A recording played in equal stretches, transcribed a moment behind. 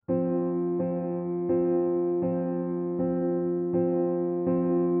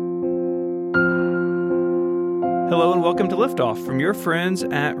Hello and welcome to Liftoff from your friends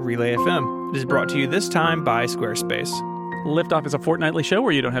at Relay FM. It is brought to you this time by Squarespace. Liftoff is a fortnightly show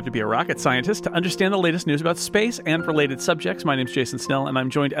where you don't have to be a rocket scientist to understand the latest news about space and related subjects. My name's Jason Snell, and I'm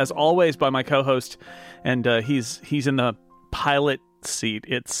joined, as always, by my co-host, and he's in the pilot seat.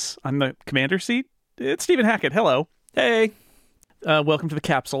 I'm the commander seat. It's Stephen Hackett. Hello. Hey. Welcome to the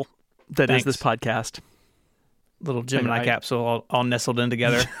capsule that Thanks. is this podcast. Little Gemini capsule all nestled in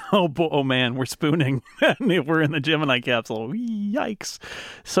together. Oh man, we're spooning. We're in the Gemini capsule. Yikes.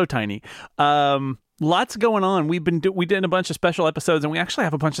 So tiny. Lots going on. We did a bunch of special episodes, and we actually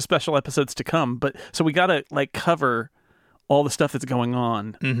have a bunch of special episodes to come. But so we got to cover all the stuff that's going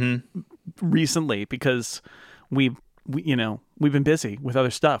on recently because we've been busy with other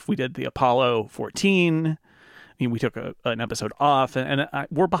stuff. We did the Apollo 14. We took an episode off, and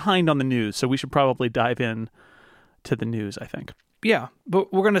we're behind on the news, so we should probably dive in to the news, I think. Yeah,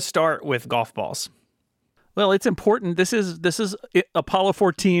 but we're going to start with golf balls. Well, it's important. This is Apollo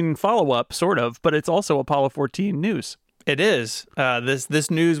 14 follow-up, sort of, but it's also Apollo 14 news. It is.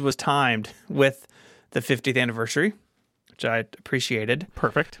 This news was timed with the 50th anniversary, which I appreciated.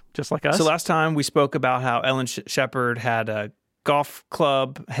 Perfect, just like us. So last time we spoke about how Ellen Shepard had a golf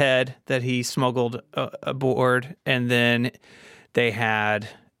club head that he smuggled aboard, and then they had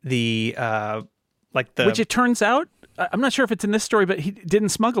the which it turns out, I'm not sure if it's in this story, but he didn't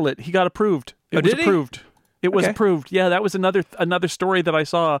smuggle it. He got approved. It was approved. It was approved. Yeah, that was another story that I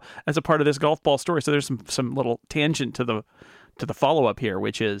saw as a part of this golf ball story. So there's some little tangent to the follow up here,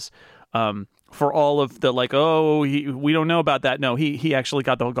 which is for all of the we don't know about that. No, he actually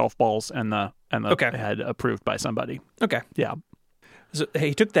got the golf balls and the head approved by somebody. Okay. Yeah. So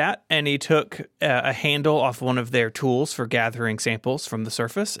he took that, and he took a handle off one of their tools for gathering samples from the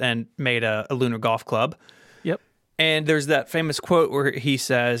surface and made a lunar golf club. Yep. And there's that famous quote where he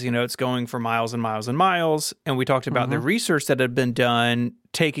says, it's going for miles and miles and miles. And we talked about the research that had been done,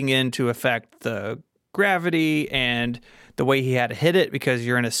 taking into effect the gravity and the way he had to hit it, because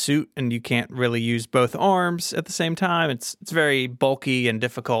you're in a suit and you can't really use both arms at the same time. It's very bulky and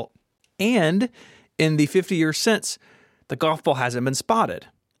difficult. And in the 50 years since, the golf ball hasn't been spotted,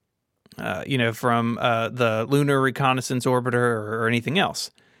 from the Lunar Reconnaissance Orbiter or anything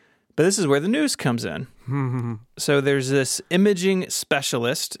else. But this is where the news comes in. So there's this imaging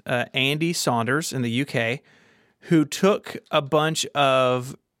specialist, Andy Saunders in the UK, who took a bunch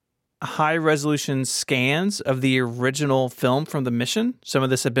of high-resolution scans of the original film from the mission. Some of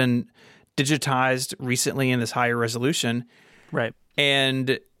this had been digitized recently in this higher resolution. Right.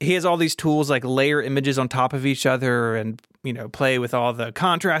 And he has all these tools like layer images on top of each other and, play with all the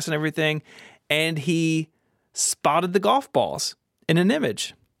contrast and everything. And he spotted the golf balls in an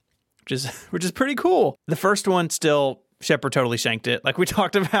image, which is pretty cool. The first one still, Shepard totally shanked it. Like we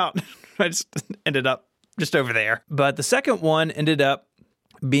talked about, I just ended up just over there. But the second one ended up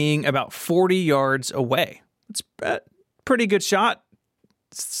being about 40 yards away. It's a pretty good shot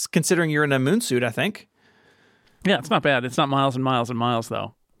considering you're in a moon suit, I think. Yeah, it's not bad. It's not miles and miles and miles,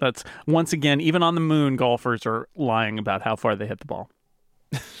 though. That's, once again, even on the moon, golfers are lying about how far they hit the ball.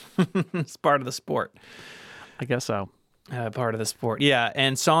 It's part of the sport. I guess so. Part of the sport. Yeah,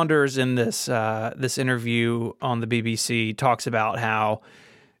 and Saunders in this interview on the BBC talks about how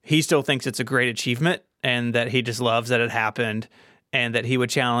he still thinks it's a great achievement and that he just loves that it happened, and that he would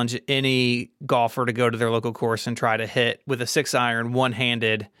challenge any golfer to go to their local course and try to hit with a 6-iron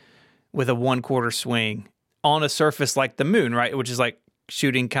one-handed with a 1/4 swing on a surface like the moon, right? Which is like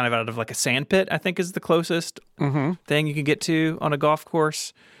shooting kind of out of like a sand pit, I think is the closest thing you can get to on a golf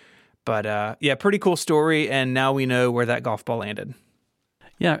course. But pretty cool story. And now we know where that golf ball landed.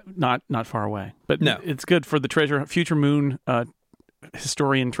 Yeah, not far away. But no, it's good for the future moon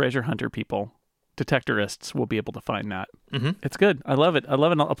historian treasure hunter people. Detectorists will be able to find that. It's good. I love it. I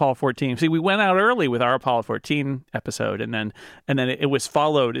love Apollo 14. See, we went out early with our Apollo 14 episode, and then it was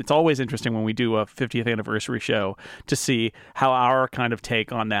followed. It's always interesting when we do a 50th anniversary show to see how our kind of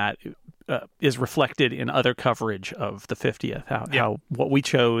take on that is reflected in other coverage of the 50th, how what we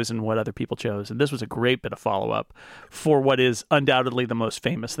chose and what other people chose. And this was a great bit of follow-up for what is undoubtedly the most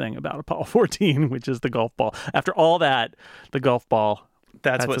famous thing about Apollo 14, which is the golf ball. After all that, the golf ball,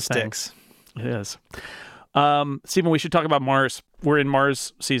 that's what sticks. It is. Stephen, we should talk about Mars. We're in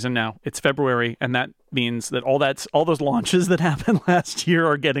Mars season now. It's February, and that means that all those launches that happened last year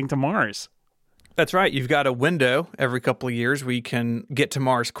are getting to Mars. That's right. You've got a window every couple of years where you can get to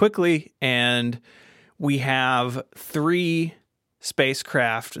Mars quickly, and we have 3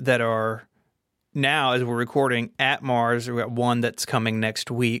 spacecraft that are now, as we're recording, at Mars. We've got one that's coming next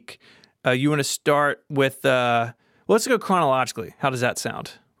week. You want to start with, let's go chronologically. How does that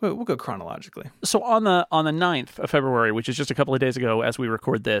sound? We'll go chronologically. So on the 9th of February, which is just a couple of days ago as we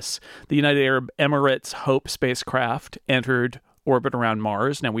record this, the United Arab Emirates Hope spacecraft entered orbit around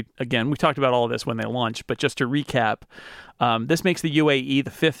Mars. Now, we talked about all of this when they launched, but just to recap, this makes the UAE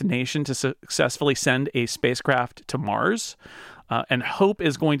the 5th nation to successfully send a spacecraft to Mars. And Hope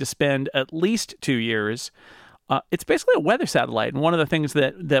is going to spend at least 2 years. It's basically a weather satellite. And one of the things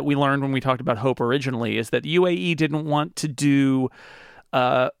that we learned when we talked about Hope originally is that the UAE didn't want to do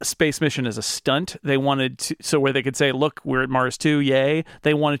space mission as a stunt. They wanted to, so where they could say, look, we're at Mars 2, yay.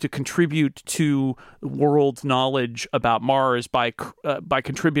 They wanted to contribute to world knowledge about Mars by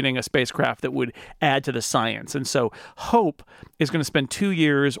contributing a spacecraft that would add to the science. And so Hope is going to spend 2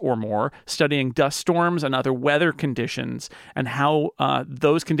 years or more studying dust storms and other weather conditions and how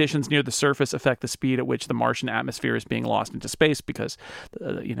those conditions near the surface affect the speed at which the Martian atmosphere is being lost into space, because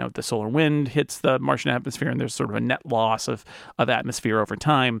the solar wind hits the Martian atmosphere and there's sort of a net loss of atmosphere over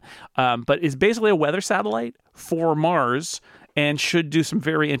time, but is basically a weather satellite for Mars and should do some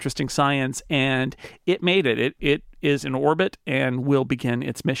very interesting science. And it made it. It is in orbit and will begin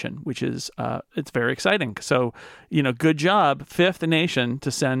its mission, which is it's very exciting. So, good job, 5th nation to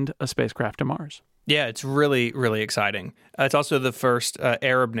send a spacecraft to Mars. Yeah, it's really, really exciting. It's also the first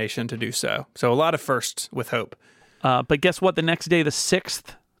Arab nation to do so. So a lot of firsts with Hope. But guess what? The next day, the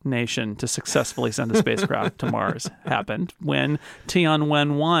 6th nation to successfully send a spacecraft to Mars happened when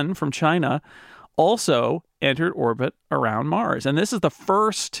Tianwen-1 from China also entered orbit around Mars. And this is the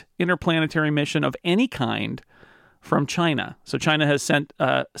first interplanetary mission of any kind from China. So China has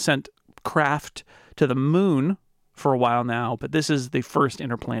sent craft to the moon for a while now, but this is the first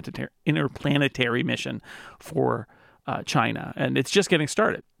interplanetary mission for China, and it's just getting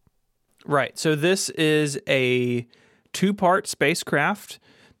started. Right. So this is a 2-part spacecraft.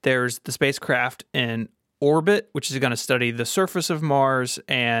 There's the spacecraft in orbit, which is going to study the surface of Mars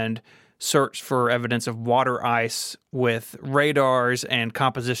and search for evidence of water ice with radars and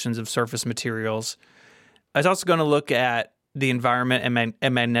compositions of surface materials. It's also going to look at the environment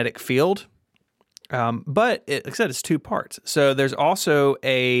and magnetic field. But like I said, it's 2 parts. So there's also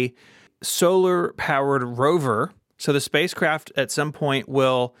a solar-powered rover. So the spacecraft at some point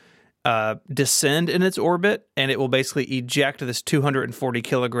will descend in its orbit, and it will basically eject this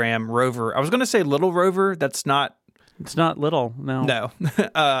 240-kilogram rover. I was going to say little rover. That's not... It's not little, no. No.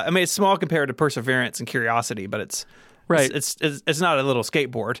 I mean, it's small compared to Perseverance and Curiosity, but it's... Right. It's not a little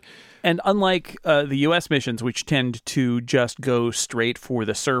skateboard. And unlike the U.S. missions, which tend to just go straight for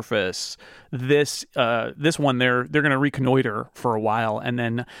the surface, this one, they're going to reconnoiter for a while. And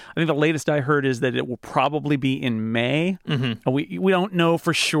then I think the latest I heard is that it will probably be in May. Mm-hmm. We don't know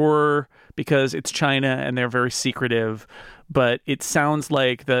for sure because it's China and they're very secretive. But it sounds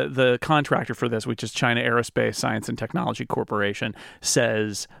like the contractor for this, which is China Aerospace Science and Technology Corporation,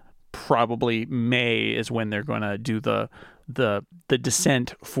 says probably May is when they're going to do the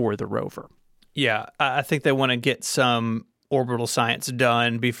descent for the rover. Yeah, I think they want to get some orbital science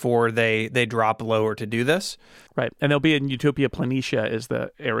done before they drop lower to do this. Right, and they'll be in Utopia Planitia is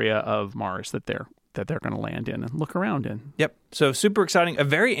the area of Mars that they're going to land in and look around in. Yep. So super exciting, a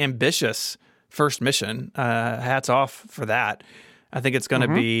very ambitious first mission. Hats off for that. I think it's going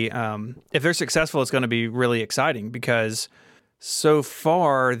to be, if they're successful, it's going to be really exciting because so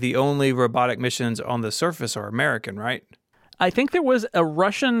far the only robotic missions on the surface are American, right? I think there was a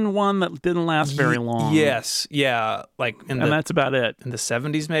Russian one that didn't last very long. Yes, yeah, and that's about it. In the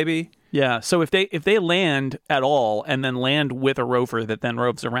 70s, maybe. Yeah. So if they land at all and then land with a rover that then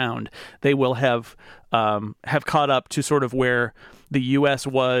roves around, they will have caught up to sort of where the U.S.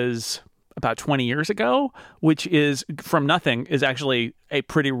 was about 20 years ago, which is from nothing is actually a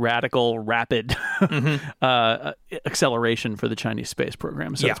pretty radical, rapid acceleration for the Chinese space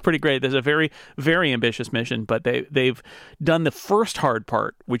program. So It's pretty great. There's a very, very ambitious mission, but they've done the first hard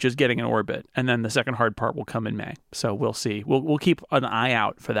part, which is getting in orbit, and then the second hard part will come in May. So we'll see. We'll keep an eye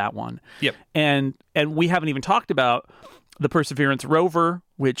out for that one. Yep. And we haven't even talked about the Perseverance rover,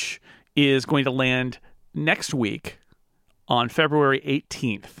 which is going to land next week on February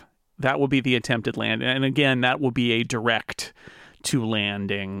 18th. That will be the attempted land. And again, that will be a direct to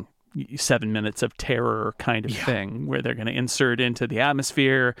landing 7 minutes of terror kind of thing where they're going to insert into the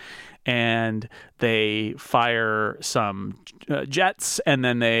atmosphere and they fire some jets and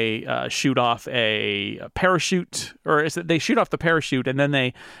then they shoot off a parachute, or is it they shoot off the parachute and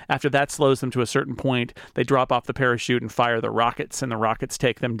then after that slows them to a certain point, they drop off the parachute and fire the rockets and the rockets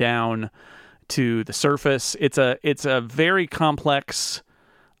take them down to the surface. It's a very complex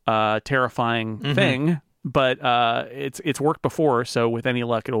terrifying thing, but it's worked before, so with any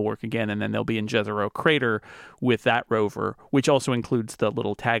luck, it'll work again. And then they'll be in Jezero Crater with that rover, which also includes the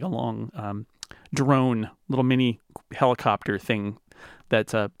little tag-along drone, little mini helicopter thing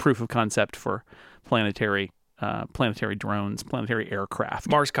that's a proof of concept for planetary drones, planetary aircraft.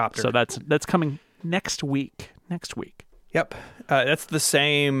 Marscopter. So that's coming next week. Yep. That's the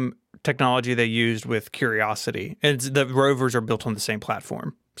same technology they used with Curiosity. The rovers are built on the same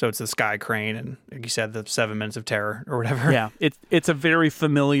platform. So it's the Sky Crane and, like you said, the 7 Minutes of Terror or whatever. Yeah, it's a very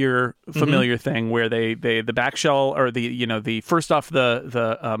familiar thing where they the back shell or the first off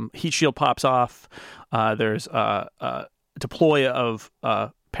the heat shield pops off. There's a deploy of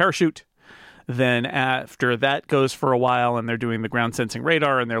parachute. Then after that goes for a while, and they're doing the ground sensing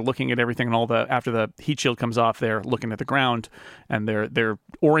radar, and they're looking at everything, and after the heat shield comes off, they're looking at the ground, and they're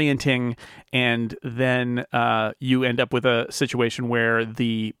orienting, and then you end up with a situation where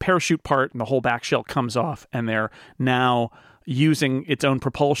the parachute part and the whole back shell comes off, and they're now using its own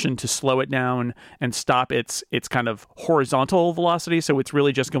propulsion to slow it down and stop its kind of horizontal velocity. So it's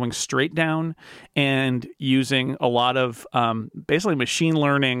really just going straight down, and using a lot of basically machine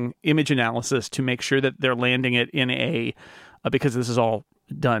learning image analysis to make sure that they're landing it in because this is all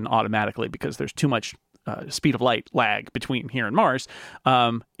done automatically because there's too much speed of light lag between here and Mars.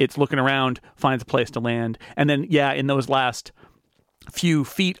 It's looking around, finds a place to land. And then, in those last few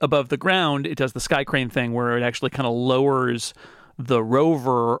feet above the ground, it does the Sky Crane thing where it actually kind of lowers the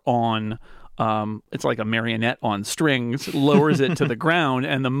rover on it's like a marionette on strings, lowers it to the ground,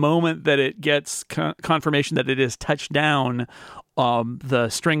 and the moment that it gets confirmation that it is touched down, the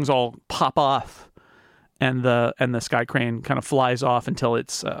strings all pop off, and the Sky Crane kind of flies off until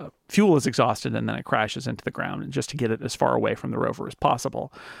its fuel is exhausted, and then it crashes into the ground, and just to get it as far away from the rover as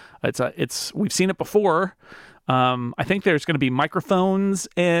possible. We've seen it before. I think there's going to be microphones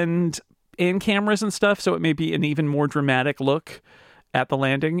and cameras and stuff, so it may be an even more dramatic look at the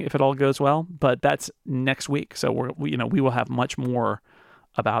landing if it all goes well. But that's next week, so we will have much more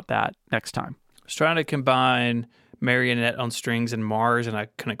about that next time. I was trying to combine marionette on strings and Mars, and I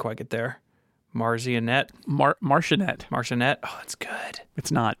couldn't quite get there. Marsionette, Martionette. Oh, it's good.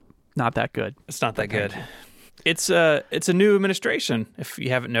 It's not that good. It's not that good. It's a new administration. If you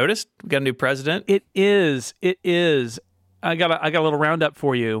haven't noticed, we got a new president. It is. I got a little roundup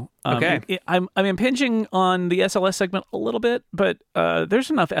for you. Okay. I'm impinging on the SLS segment a little bit, but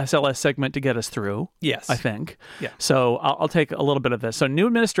there's enough SLS segment to get us through. Yes, I think. Yeah. So I'll take a little bit of this. So new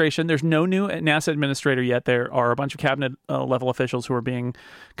administration. There's no new NASA administrator yet. There are a bunch of cabinet level officials who are being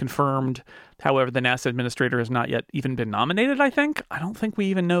confirmed. However, the NASA administrator has not yet even been nominated. I don't think we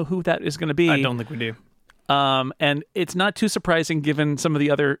even know who that is going to be. I don't think we do. And it's not too surprising given some of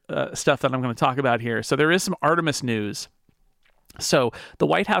the other stuff that I'm going to talk about here. So there is some Artemis news. So the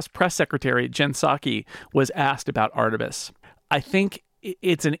White House press secretary, Jen Psaki, was asked about Artemis. I think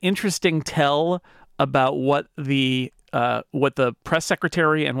it's an interesting tell about what the press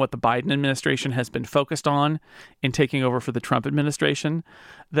secretary and what the Biden administration has been focused on in taking over for the Trump administration,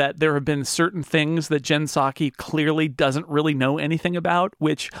 that there have been certain things that Jen Psaki clearly doesn't really know anything about,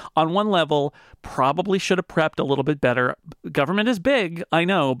 which on one level probably should have prepped a little bit better. Government is big, I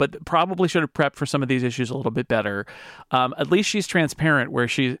know, but probably should have prepped for some of these issues a little bit better. At least she's transparent where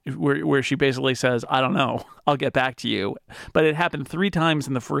she basically says, I don't know, I'll get back to you. But it happened 3 times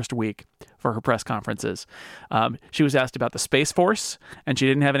in the first week for her press conferences. She was asked about the Space Force, and she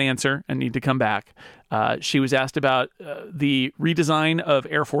didn't have an answer and needed to come back. She was asked about the redesign of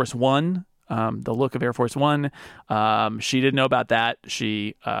Air Force One, the look of Air Force One. She didn't know about that.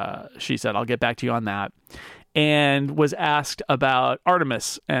 She said, I'll get back to you on that. And was asked about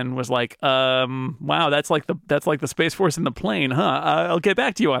Artemis and was like, wow, that's like the Space Force in the plane, huh? I'll get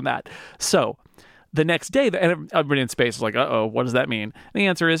back to you on that. So the next day, everybody in space was like, uh-oh, what does that mean? And the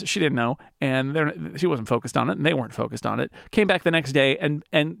answer is she didn't know, and she wasn't focused on it, and they weren't focused on it. Came back the next day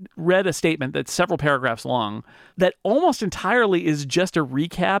and read a statement that's several paragraphs long that almost entirely is just a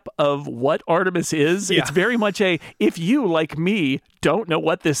recap of what Artemis is. Yeah. It's very much if you, like me, don't know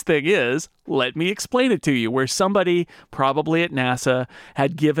what this thing is, let me explain it to you, where somebody probably at NASA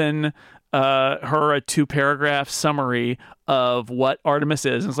had given her a 2-paragraph summary of what Artemis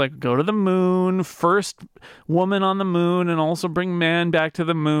is. And it's like, go to the moon, first woman on the moon, and also bring man back to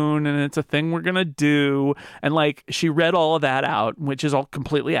the moon, and it's a thing we're gonna do. And like, she read all of that out, which is all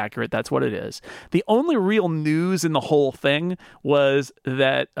completely accurate. That's what it is. The only real news in the whole thing was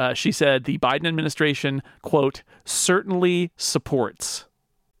that she said the Biden administration, quote, certainly supports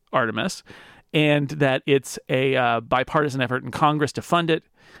Artemis, and that it's a bipartisan effort in Congress to fund it.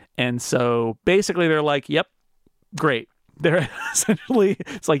 And so basically they're like, yep, great. They're essentially,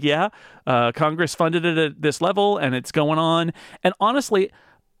 it's like, Congress funded it at this level and it's going on. And honestly,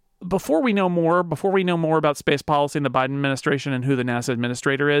 before we know more about space policy in the Biden administration and who the NASA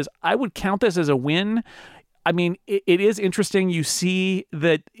administrator is, I would count this as a win. I mean, it is interesting. You see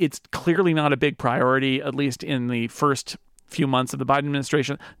that it's clearly not a big priority, at least in the first few months of the Biden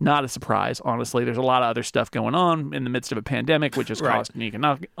administration. Not a surprise, honestly. There's a lot of other stuff going on in the midst of a pandemic, which has caused an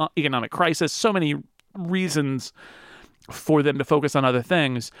economic crisis. So many reasons for them to focus on other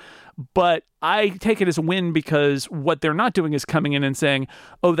things. But I take it as a win because what they're not doing is coming in and saying,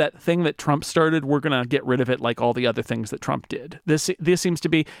 oh, that thing that Trump started, we're going to get rid of it like all the other things that Trump did. This seems to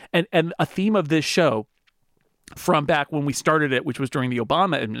be, and a theme of this show from back when we started it, which was during the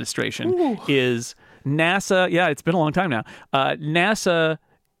Obama administration, is NASA. Yeah, it's been a long time now. NASA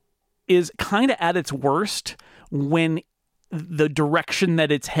is kind of at its worst when the direction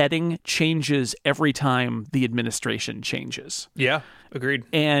that it's heading changes every time the administration changes. Yeah, agreed.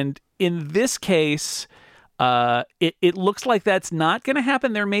 And in this case, it looks like that's not going to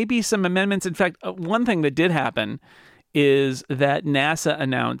happen. There may be some amendments. In fact, one thing that did happen is that NASA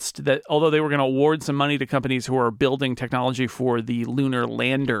announced that although they were going to award some money to companies who are building technology for the lunar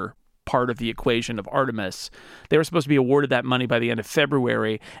lander part of the equation of Artemis, they were supposed to be awarded that money by the end of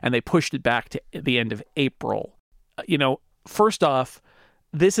February, and they pushed it back to the end of April. First off,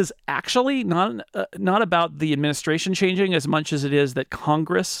 this is actually not about the administration changing as much as it is that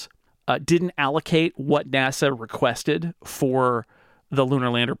Congress didn't allocate what NASA requested for the lunar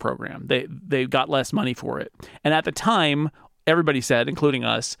lander program. They got less money for it. And at the time, everybody said, including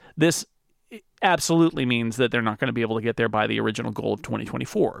us, this absolutely means that they're not going to be able to get there by the original goal of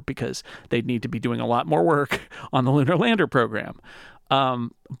 2024 because they'd need to be doing a lot more work on the lunar lander program.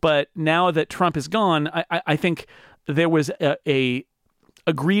 But now that Trump is gone, I think there was a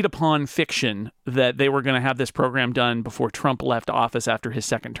agreed upon fiction that they were going to have this program done before Trump left office after his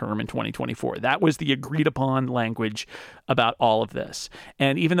second term in 2024. That was the agreed upon language about all of this.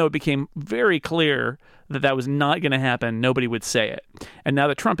 And even though it became very clear that that was not going to happen, nobody would say it. And now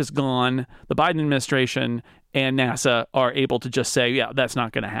that Trump is gone, the Biden administration and NASA are able to just say, yeah, that's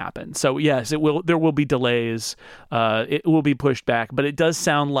not going to happen. So yes, there will be delays. It will be pushed back, but it does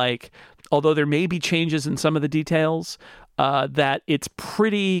sound like, although there may be changes in some of the details, that it's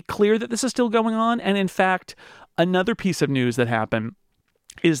pretty clear that this is still going on. And in fact, another piece of news that happened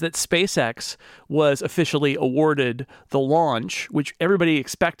is that SpaceX was officially awarded the launch, which everybody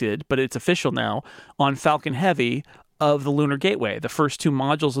expected, but it's official now, on Falcon Heavy of the Lunar Gateway, the first two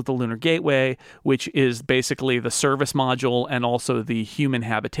modules of the Lunar Gateway, which is basically the service module and also the human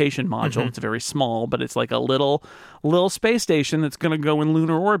habitation module. Mm-hmm. It's very small, but it's like a little space station that's going to go in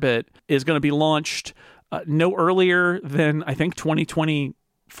lunar orbit, is going to be launched no earlier than, I think,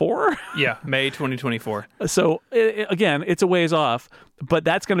 2024? Yeah, May 2024. So, again, it's a ways off, but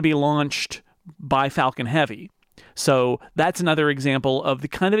that's going to be launched by Falcon Heavy. So that's another example of the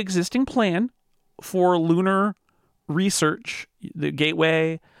kind of existing plan for lunar research, the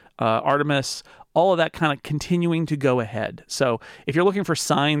Gateway, Artemis, all of that kind of continuing to go ahead. So if you're looking for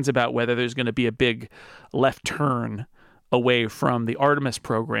signs about whether there's going to be a big left turn away from the Artemis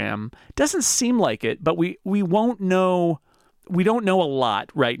program, doesn't seem like it, but we won't know. We don't know a lot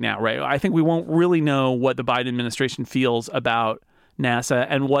right now, right? I think we won't really know what the Biden administration feels about NASA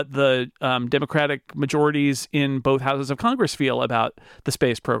and what the Democratic majorities in both houses of Congress feel about the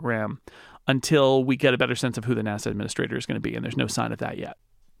space program until we get a better sense of who the NASA administrator is going to be, and there's no sign of that yet.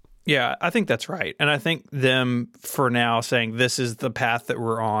 Yeah, I think that's right. And I think them, for now, saying this is the path that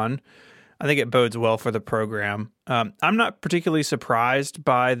we're on, I think it bodes well for the program. I'm not particularly surprised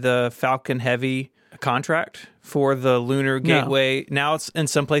by the Falcon Heavy contract for the Lunar Gateway. No. Now it's in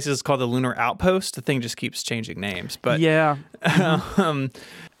some places it's called the Lunar Outpost. The thing just keeps changing names. But yeah, the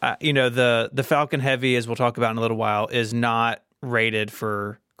Falcon Heavy, as we'll talk about in a little while, is not rated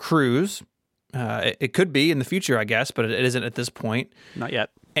for cruise. It could be in the future, I guess, but it isn't at this point. Not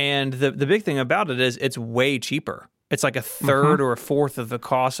yet. And the big thing about it is it's way cheaper. It's like a third or a fourth of the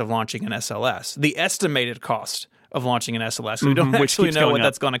cost of launching an SLS. The estimated cost of launching an SLS. We don't actually know what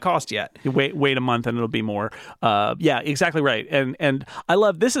that's going to cost yet. You wait a month and it'll be more. Yeah, exactly right. And I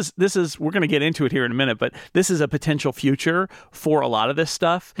love this is we're going to get into it here in a minute, but this is a potential future for a lot of this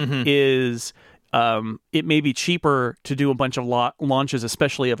stuff. Mm-hmm. Is it may be cheaper to do a bunch of launches,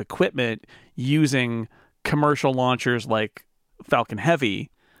 especially of equipment, using commercial launchers like Falcon Heavy.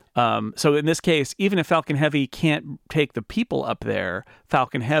 So in this case, even if Falcon Heavy can't take the people up there,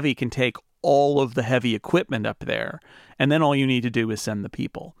 Falcon Heavy can take all of the heavy equipment up there, and then all you need to do is send the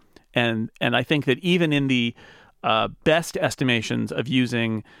people. And I think that even in the best estimations of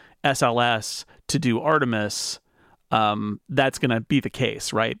using SLS to do Artemis, that's going to be the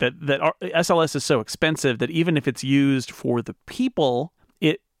case, right? That SLS is so expensive that even if it's used for the people,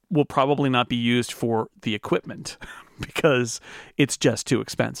 it will probably not be used for the equipment because it's just too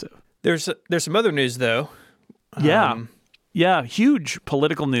expensive. There's some other news though. Yeah, huge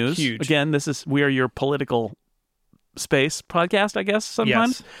political news. Huge. Again, we are your political space podcast, I guess,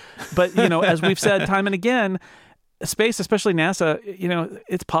 sometimes. Yes. But, as we've said time and again, space, especially NASA,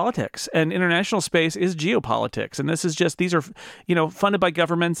 it's politics, and international space is geopolitics. And these are, funded by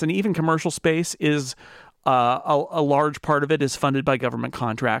governments, and even commercial space is a large part of it is funded by government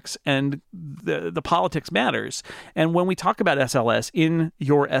contracts, and the politics matters. And when we talk about SLS in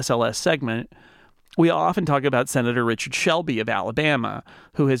your SLS segment, we often talk about Senator Richard Shelby of Alabama,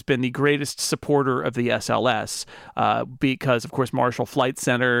 who has been the greatest supporter of the SLS because, of course, Marshall Flight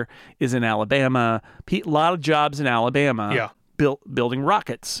Center is in Alabama. A lot of jobs in Alabama building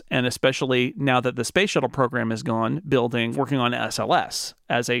rockets, and especially now that the space shuttle program is gone, working on SLS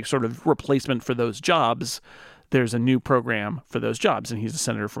as a sort of replacement for those jobs. There's a new program for those jobs, and he's a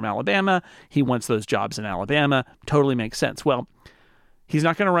senator from Alabama. He wants those jobs in Alabama. Totally makes sense. Well, he's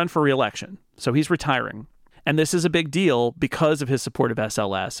not going to run for re-election, so he's retiring. And this is a big deal because of his support of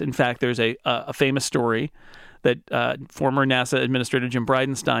SLS. In fact, there's a famous story that former NASA Administrator Jim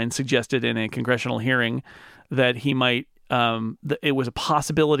Bridenstine suggested in a congressional hearing that he might, it was a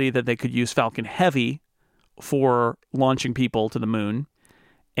possibility that they could use Falcon Heavy for launching people to the moon.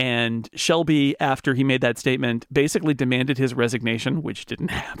 And Shelby, after he made that statement, basically demanded his resignation, which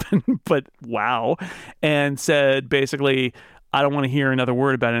didn't happen, but wow, and said basically, I don't want to hear another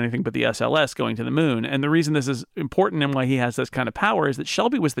word about anything but the SLS going to the moon. And the reason this is important and why he has this kind of power is that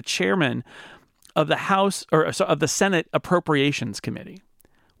Shelby was the chairman of the Senate Appropriations Committee,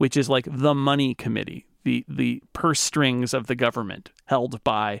 which is like the money committee, the purse strings of the government held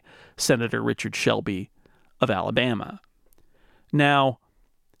by Senator Richard Shelby of Alabama. Now,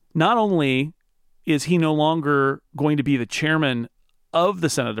 not only is he no longer going to be the chairman of the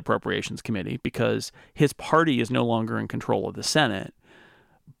Senate Appropriations Committee because his party is no longer in control of the Senate,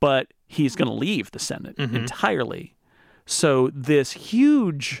 but he's going to leave the Senate entirely. So this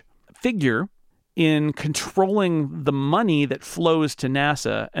huge figure in controlling the money that flows to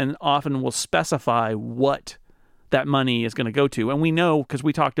NASA and often will specify what that money is going to go to. And we know, because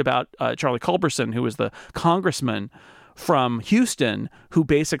we talked about Charlie Culberson, who was the congressman from Houston, who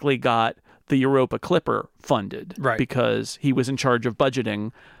basically got the Europa Clipper funded, right, because he was in charge of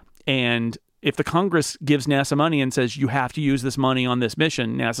budgeting. And if the Congress gives NASA money and says, you have to use this money on this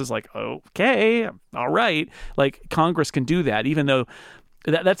mission, NASA's like, okay, all right. Like, Congress can do that, even though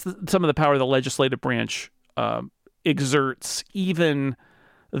that's some of the power the legislative branch exerts, even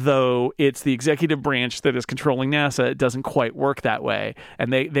though it's the executive branch that is controlling NASA. It doesn't quite work that way.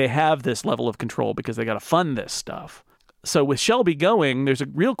 And they have this level of control because they got to fund this stuff. So with Shelby going, there's a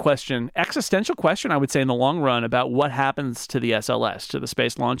real question, existential question, I would say, in the long run about what happens to the SLS, to the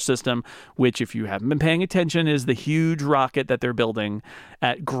Space Launch System, which, if you haven't been paying attention, is the huge rocket that they're building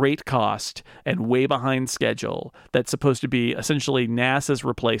at great cost and way behind schedule that's supposed to be essentially NASA's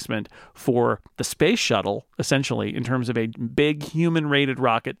replacement for the space shuttle, essentially, in terms of a big human-rated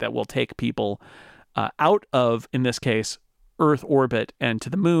rocket that will take people out of, in this case, Earth orbit and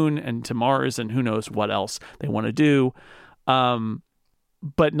to the moon and to Mars and who knows what else they want to do,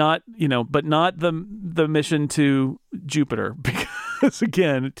 but not the mission to Jupiter because,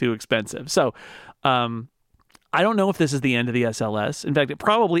 again, too expensive. So I don't know if this is the end of the SLS. In fact, it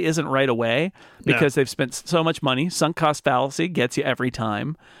probably isn't right away because they've spent so much money. Sunk cost fallacy gets you every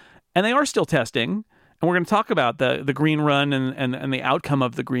time, and they are still testing. And we're going to talk about the green run and the outcome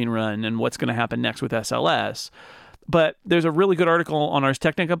of the green run and what's going to happen next with SLS. But there's a really good article on Ars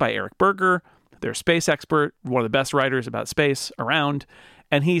Technica by Eric Berger, their space expert, one of the best writers about space around.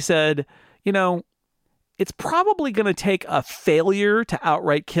 And he said, it's probably going to take a failure to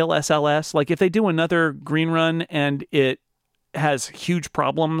outright kill SLS. Like if they do another green run and it has huge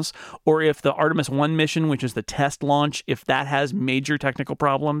problems, or if the Artemis 1 mission, which is the test launch, if that has major technical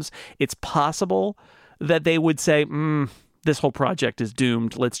problems, it's possible that they would say, this whole project is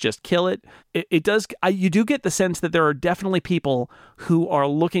doomed. Let's just kill it. It does. You do get the sense that there are definitely people who are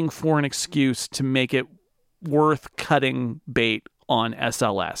looking for an excuse to make it worth cutting bait on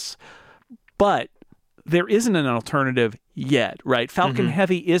SLS. But there isn't an alternative yet, right? Falcon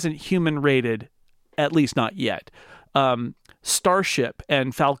Heavy isn't human rated, at least not yet. Starship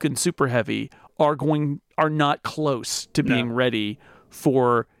and Falcon Super Heavy are not close to being ready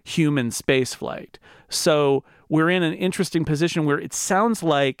for human spaceflight. So we're in an interesting position where it sounds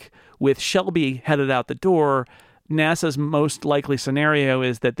like with Shelby headed out the door, NASA's most likely scenario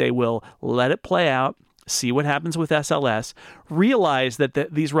is that they will let it play out. see what happens with SLS, realize that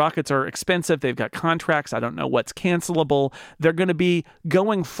these rockets are expensive. They've got contracts. I don't know what's cancelable. They're going to be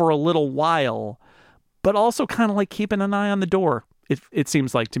going for a little while, but also kind of like keeping an eye on the door. It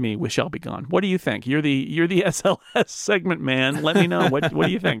seems like to me with Shelby gone. What do you think? You're the SLS segment man. Let me know. What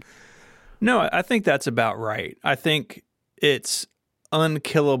do you think? No, I think that's about right. I think it's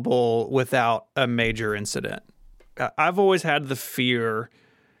unkillable without a major incident. I've always had the fear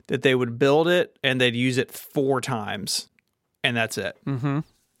that they would build it and they'd use it 4 times and that's it. Mm-hmm.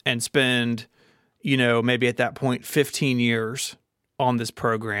 And spend, maybe at that point 15 years on this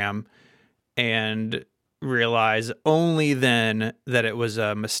program and realize only then that it was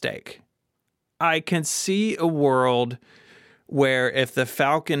a mistake. I can see a world where if the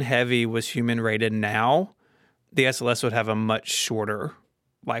Falcon Heavy was human rated now, the SLS would have a much shorter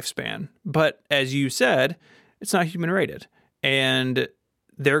lifespan. But as you said, it's not human rated. And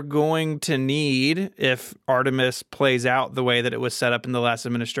they're going to need, if Artemis plays out the way that it was set up in the last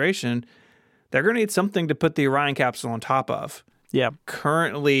administration, they're going to need something to put the Orion capsule on top of. Yeah.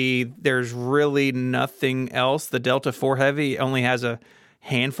 Currently, there's really nothing else. The Delta IV Heavy only has a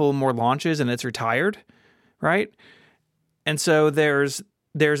handful more launches and it's retired, right? And so there's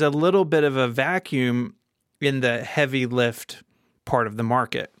a little bit of a vacuum in the heavy lift part of the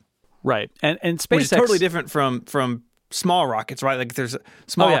market. Right. And SpaceX... Which is totally different from small rockets, right? Like there's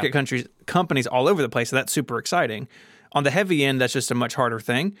small rocket companies all over the place, so that's super exciting. On the heavy end, that's just a much harder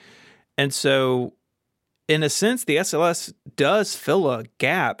thing. And so in a sense, the SLS does fill a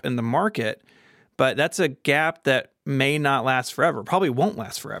gap in the market, but that's a gap that may not last forever, probably won't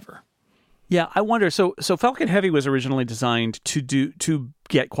last forever. Yeah, I wonder. So Falcon Heavy was originally designed to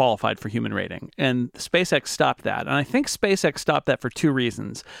get qualified for human rating, and SpaceX stopped that. And I think SpaceX stopped that for 2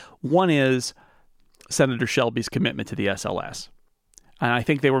 reasons. One is Senator Shelby's commitment to the SLS. And I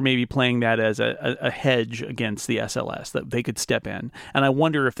think they were maybe playing that as a hedge against the SLS, that they could step in. And I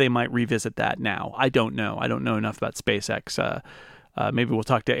wonder if they might revisit that now. I don't know. I don't know enough about SpaceX. Maybe we'll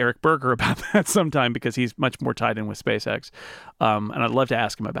talk to Eric Berger about that sometime because he's much more tied in with SpaceX. And I'd love to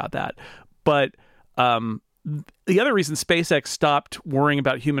ask him about that. But the other reason SpaceX stopped worrying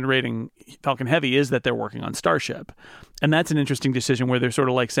about human rating Falcon Heavy is that they're working on Starship. And that's an interesting decision where they're sort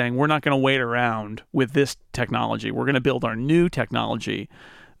of like saying, we're not going to wait around with this technology. We're going to build our new technology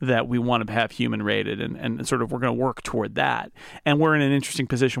that we want to have human rated and sort of we're going to work toward that. And we're in an interesting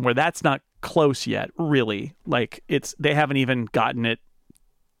position where that's not close yet, really. Like they haven't even gotten it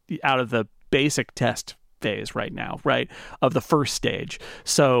out of the basic test phase right now, right? Of the first stage.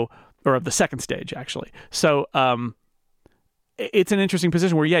 Or of the second stage, actually. So it's an interesting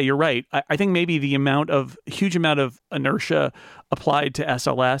position where, yeah, you're right. I think maybe the huge amount of inertia applied to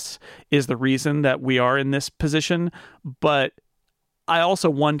SLS is the reason that we are in this position. But I also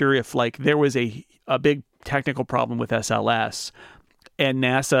wonder if there was a big technical problem with SLS and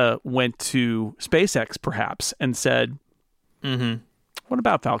NASA went to SpaceX perhaps and said, what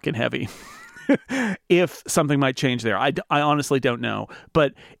about Falcon Heavy? If something might change there. I honestly don't know.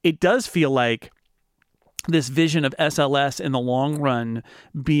 But it does feel like this vision of SLS in the long run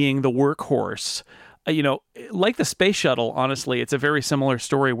being the workhorse, like the space shuttle, honestly, it's a very similar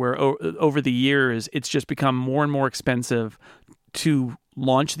story where over the years, it's just become more and more expensive to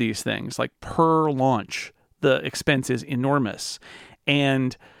launch these things. Like per launch, the expense is enormous.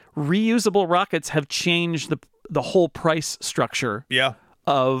 And reusable rockets have changed the whole price structure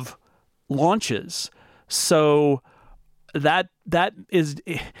of launches. So that is,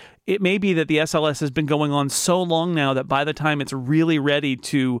 it may be that the SLS has been going on so long now that by the time it's really ready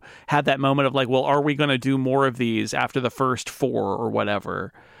to have that moment of well, are we going to do more of these after the first 4 or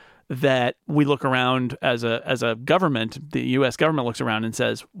whatever, that we look around as a government, the U.S. government looks around and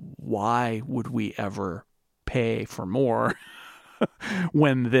says, why would we ever pay for more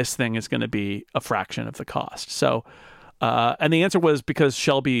when this thing is going to be a fraction of the cost? So and the answer was because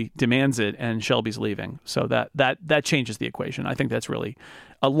Shelby demands it and Shelby's leaving. So that changes the equation. I think that's really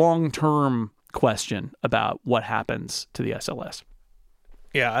a long-term question about what happens to the SLS.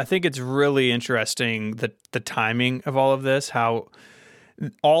 Yeah, I think it's really interesting the timing of all of this, how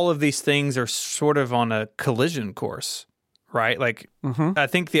all of these things are sort of on a collision course, right? I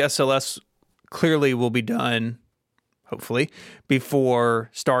think the SLS clearly will be done, hopefully, before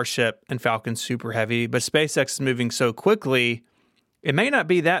Starship and Falcon Super Heavy. But SpaceX is moving so quickly, it may not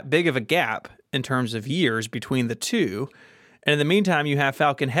be that big of a gap in terms of years between the two. And in the meantime, you have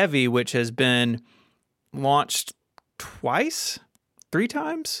Falcon Heavy, which has been launched 3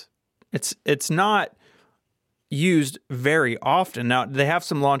 times. It's not used very often. Now, they have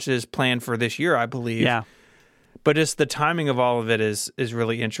some launches planned for this year, I believe. Yeah. But just the timing of all of it is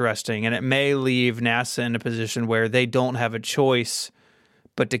really interesting, and it may leave NASA in a position where they don't have a choice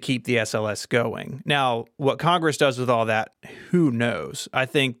but to keep the SLS going. Now, what Congress does with all that, who knows? I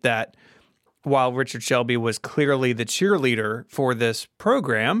think that while Richard Shelby was clearly the cheerleader for this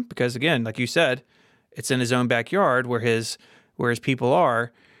program, because again, like you said, it's in his own backyard where his people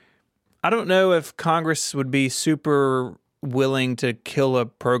are, I don't know if Congress would be super willing to kill a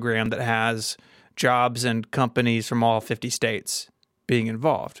program that has jobs and companies from all 50 states being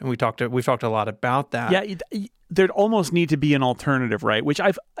involved. And we've talked a lot about that. Yeah, there'd almost need to be an alternative, right? Which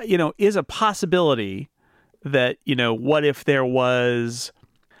is a possibility that, what if there would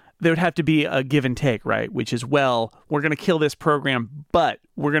have to be a give and take, right? Which is, well, we're going to kill this program, but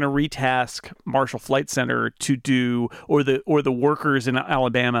we're going to retask Marshall Flight Center to do, or the workers in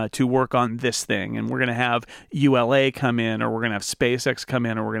Alabama to work on this thing. And we're going to have ULA come in, or we're going to have SpaceX come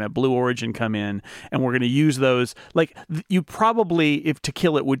in, or we're going to have Blue Origin come in, and we're going to use those. Like, you probably, if to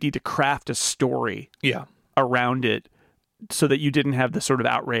kill it, would need to craft a story around it so that you didn't have the sort of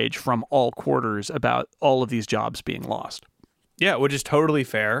outrage from all quarters about all of these jobs being lost. Yeah, which is totally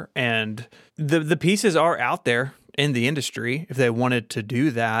fair. And the pieces are out there in the industry if they wanted to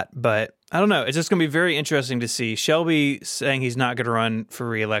do that. But I don't know. It's just going to be very interesting to see. Shelby saying he's not going to run for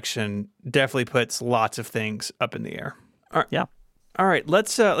re-election definitely puts lots of things up in the air. All right. Yeah. All right.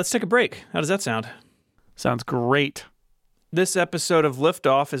 Let's take a break. How does that sound? Sounds great. This episode of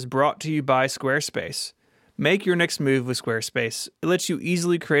Liftoff is brought to you by Squarespace. Make your next move with Squarespace. It lets you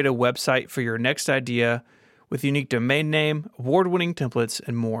easily create a website for your next idea with unique domain name, award-winning templates,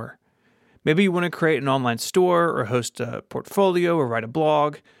 and more. Maybe you want to create an online store or host a portfolio or write a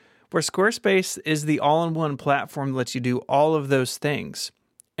blog, where Squarespace is the all-in-one platform that lets you do all of those things.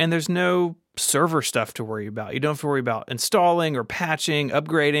 And there's no server stuff to worry about. You don't have to worry about installing or patching,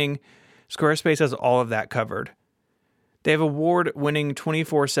 upgrading. Squarespace has all of that covered. They have award-winning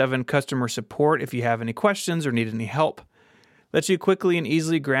 24/7 customer support if you have any questions or need any help. Lets you quickly and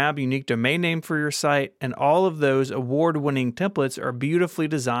easily grab a unique domain name for your site, and all of those award-winning templates are beautifully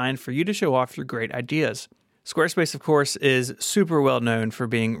designed for you to show off your great ideas. Squarespace, of course, is super well known for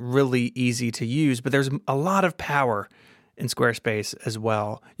being really easy to use, but there's a lot of power in Squarespace as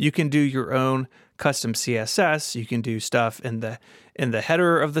well. You can do your own custom CSS. You can do stuff in the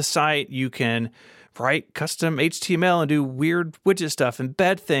header of the site. You can write custom HTML and do weird widget stuff,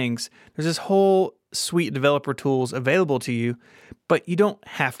 embed things. There's this whole suite of developer tools available to you, but you don't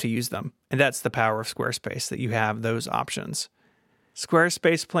have to use them. And that's the power of Squarespace, that you have those options.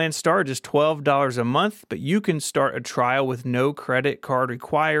 Squarespace plans start just $12 a month, but you can start a trial with no credit card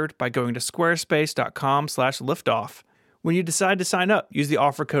required by going to squarespace.com/liftoff. When you decide to sign up, use the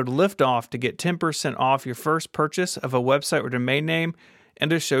offer code LIFTOFF to get 10% off your first purchase of a website or domain name and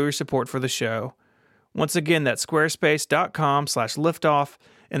to show your support for the show. Once again, that's squarespace.com/liftoff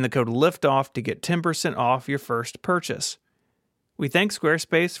and the code LIFTOFF to get 10% off your first purchase. We thank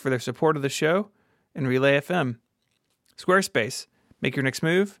Squarespace for their support of the show and Relay FM. Squarespace, make your next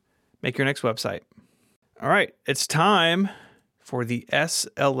move, make your next website. All right, it's time for the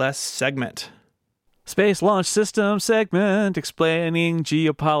SLS segment. Space Launch System segment, explaining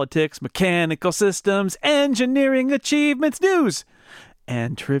geopolitics, mechanical systems, engineering achievements, news,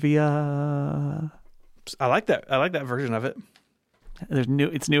 and trivia. I like that version of it.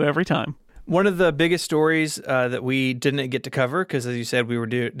 It's new every time. One of the biggest stories that we didn't get to cover, because as you said, we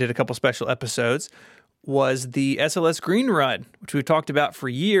did a couple special episodes, was the SLS Green Run, which we've talked about for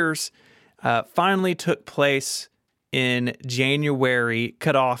years, finally took place in January,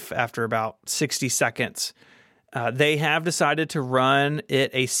 cut off after about 60 seconds. They have decided to run it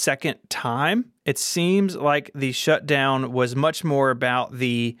a second time. It seems like the shutdown was much more about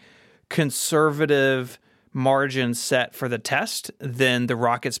the conservative margin set for the test than the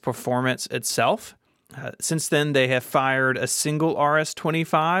rocket's performance itself. Since then, they have fired a single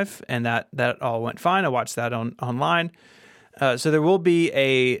RS-25, and that all went fine. I watched that online. So there will be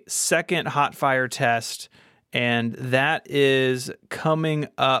a second hot fire test, and that is coming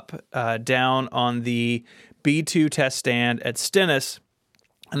up down on the B-2 test stand at Stennis,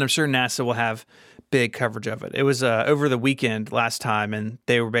 and I'm sure NASA will have big coverage of it. It was over the weekend last time, and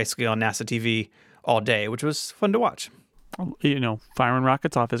they were basically on NASA TV all day, which was fun to watch. Firing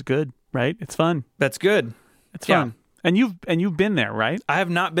rockets off is good, right? It's fun. That's good. It's fun. And you've been there, right? I have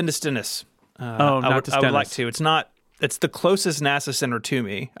not been to Stennis. Not to Stennis. I would like to. It's the closest NASA center to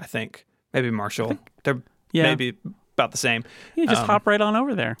me, I think. Maybe Marshall. They're maybe about the same. You just hop right on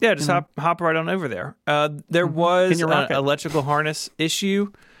over there. Yeah, just hop right on over there. There was an electrical harness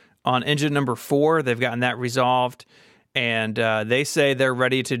issue on engine number 4. They've gotten that resolved, and they say they're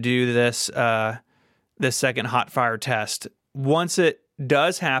ready to do this this second hot fire test. Once it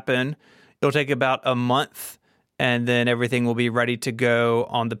does happen, it'll take about a month, and then everything will be ready to go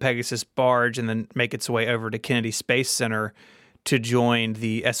on the Pegasus barge and then make its way over to Kennedy Space Center to join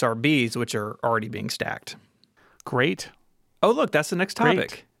the SRBs, which are already being stacked. Great. Oh, look, that's the next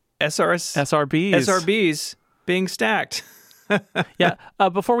topic. SRBs being stacked. Yeah.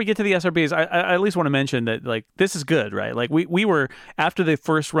 Before we get to the SRBs, I at least want to mention that, like, this is good, right? Like, we were, after the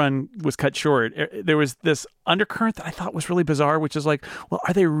first run was cut short, there was this undercurrent that I thought was really bizarre, which is like, well,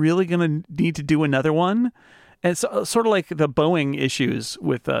 are they really going to need to do another one? And it's sort of like the Boeing issues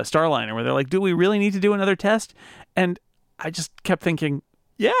with Starliner, where they're like, do we really need to do another test? And I just kept thinking,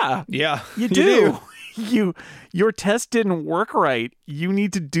 yeah, you do. Your test didn't work right. You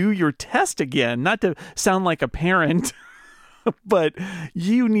need to do your test again. Not to sound like a parent, but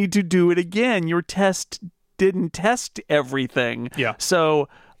you need to do it again. Your test didn't test everything. Yeah. So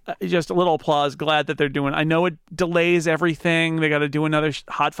just a little applause. Glad that they're doing. I know it delays everything. They got to do another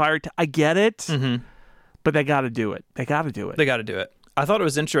hot fire. I get it, but they got to do it. They got to do it. I thought it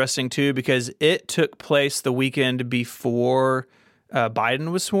was interesting, too, because it took place the weekend before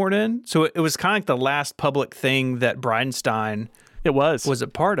Biden was sworn in. So it was kind of like the last public thing that Bridenstine was a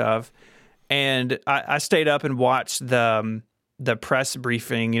part of. And I stayed up and watched the press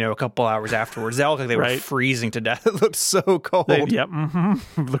briefing, a couple hours afterwards. They all looked like they were freezing to death. It looked so cold. It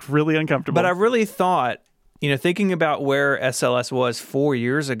looked really uncomfortable. But I really thought, thinking about where SLS was 4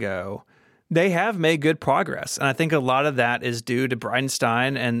 years ago, they have made good progress. And I think a lot of that is due to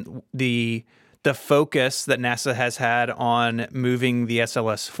Bridenstine and the focus that NASA has had on moving the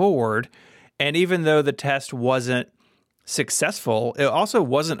SLS forward. And even though the test wasn't successful, it also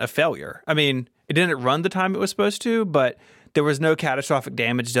wasn't a failure. I mean, it didn't run the time it was supposed to, but there was no catastrophic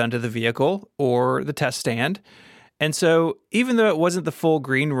damage done to the vehicle or the test stand. And so even though it wasn't the full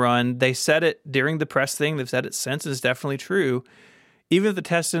green run, they said it during the press thing, they've said it since, it's definitely true. Even if the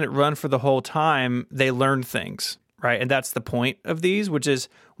test didn't run for the whole time, they learned things, right? And that's the point of these, which is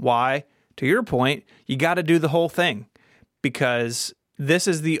why, to your point, you got to do the whole thing, because this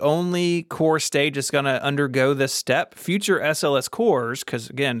is the only core stage that's going to undergo this step. Future SLS cores, because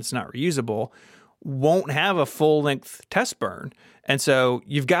again, it's not reusable, won't have a full-length test burn. And so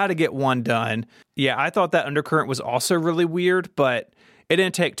you've got to get one done. Yeah, I thought that undercurrent was also really weird, but it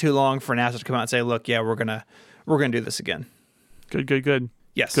didn't take too long for NASA to come out and say, look, yeah, we're gonna do this again. Good.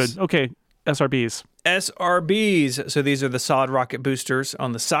 Yes. Good. Okay, SRBs. So these are the solid rocket boosters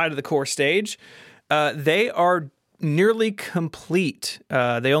on the side of the core stage. They are nearly complete.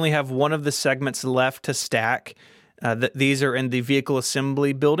 They only have one of the segments left to stack. These are in the vehicle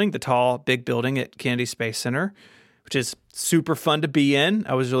assembly building, the tall, big building at Kennedy Space Center, which is super fun to be in.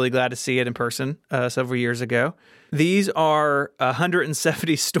 I was really glad to see it in person several years ago. These are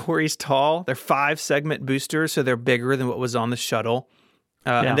 170 stories tall. They're 5-segment boosters, so they're bigger than what was on the shuttle.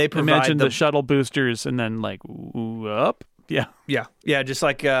 And they provide imagine the shuttle boosters and then like up. Yeah. Just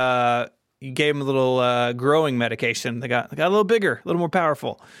like you gave them a little growing medication. They got a little bigger, a little more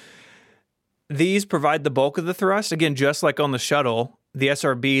powerful. These provide the bulk of the thrust. Again, just like on the shuttle, the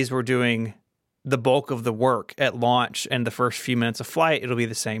SRBs were doing the bulk of the work at launch and the first few minutes of flight. It'll be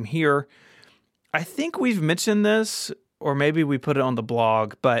the same here. I think we've mentioned this, or maybe we put it on the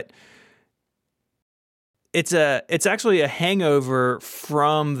blog, but it's actually a hangover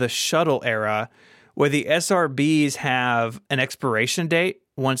from the shuttle era, where the SRBs have an expiration date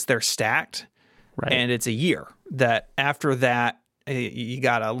once they're stacked, right? And it's a year. That after that, you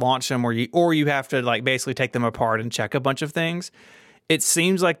gotta launch them, or you have to like basically take them apart and check a bunch of things. It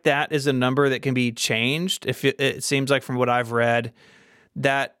seems like that is a number that can be changed. It seems like from what I've read,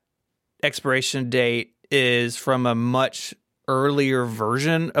 that expiration date is from a much earlier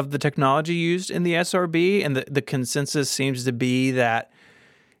version of the technology used in the SRB, and the consensus seems to be that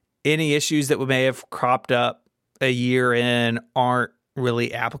any issues that may have cropped up a year in aren't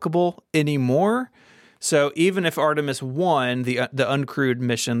really applicable anymore. So even if Artemis 1, the uncrewed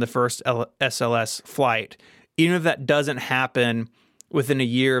mission, the first SLS flight, even if that doesn't happen within a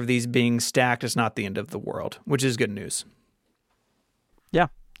year of these being stacked, it's not the end of the world, which is good news.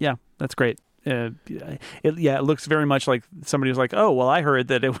 Yeah, that's great. It looks very much like somebody was like, oh, well, I heard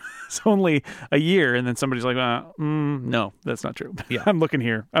that it was only a year, and then somebody's like, no, that's not true. Yeah. I'm looking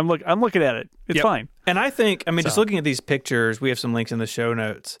here. I'm looking at it. It's fine. And I think, just looking at these pictures, we have some links in the show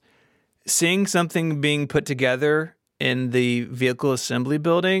notes. Seeing something being put together in the vehicle assembly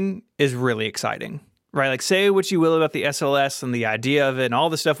building is really exciting, right? Like, say what you will about the SLS and the idea of it and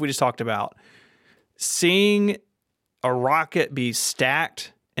all the stuff we just talked about. Seeing a rocket be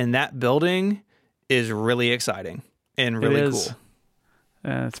stacked in that building is really exciting and really cool.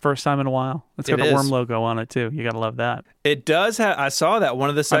 It's the first time in a while. It's got a worm logo on it, too. You got to love that. It does have... I saw that one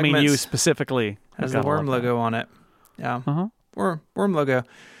of the segments... I mean, you specifically... has the worm logo on it. Yeah. Worm logo.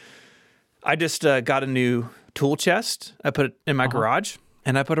 I just got a new tool chest. I put it in my garage,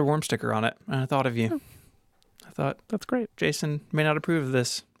 and I put a worm sticker on it. And I thought of you. I thought... That's great. Jason may not approve of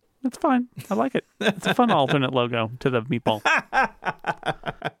this. That's fine. I like it. It's a fun alternate logo to the meatball.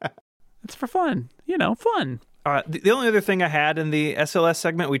 It's for fun. Fun. The only other thing I had in the SLS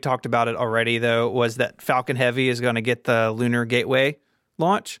segment, we talked about it already, though, was that Falcon Heavy is going to get the Lunar Gateway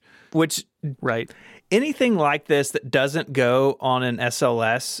launch, which anything like this that doesn't go on an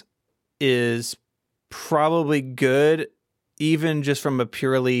SLS is probably good, even just from a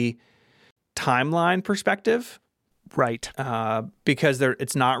purely timeline perspective. Right. Because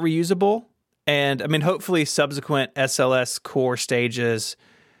it's not reusable. And, I mean, hopefully subsequent SLS core stages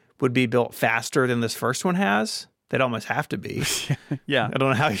would be built faster than this first one has. They'd almost have to be. Yeah. I don't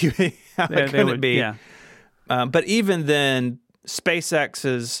know how it couldn't be. Yeah. But even then, SpaceX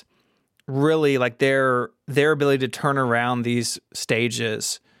is really like their ability to turn around these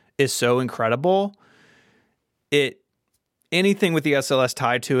stages is so incredible. Anything with the SLS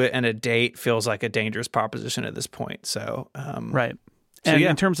tied to it and a date feels like a dangerous proposition at this point. So right. And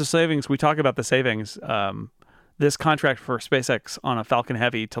in terms of savings, we talk about the savings. This contract for SpaceX on a Falcon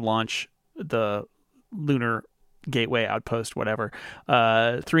Heavy to launch the Lunar Gateway Outpost, whatever,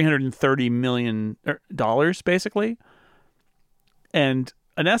 $330 million basically. And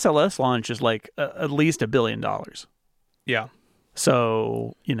an SLS launch is like at least $1 billion. Yeah.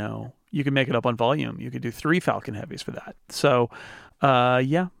 So, you can make it up on volume. You could do 3 Falcon Heavies for that. So,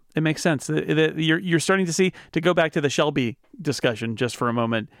 it makes sense. You're starting to see, to go back to the Shelby discussion just for a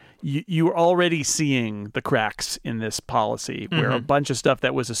moment, you're already seeing the cracks in this policy where a bunch of stuff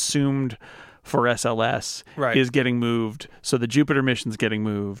that was assumed for SLS is getting moved. So the Jupiter mission's getting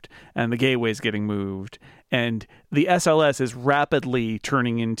moved and the Gateway's getting moved. And the SLS is rapidly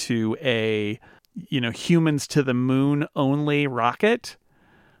turning into a, humans to the moon only rocket,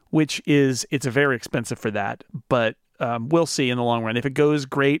 which it's very expensive for that. But we'll see in the long run. If it goes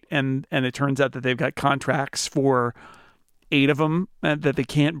great and it turns out that they've got contracts for 8 of them that they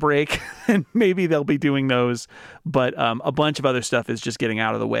can't break, and maybe they'll be doing those. But a bunch of other stuff is just getting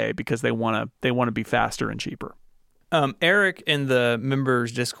out of the way because they want to be faster and cheaper. Eric in the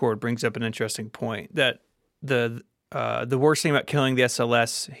members Discord brings up an interesting point that the worst thing about killing the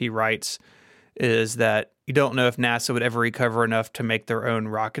SLS, he writes, is that you don't know if NASA would ever recover enough to make their own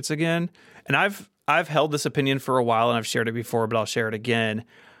rockets again. And I've held this opinion for a while, and I've shared it before, but I'll share it again.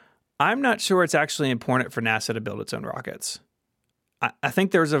 I'm not sure it's actually important for NASA to build its own rockets. I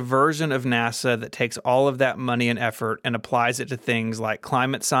think there's a version of NASA that takes all of that money and effort and applies it to things like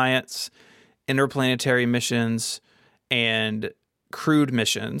climate science, interplanetary missions, and crewed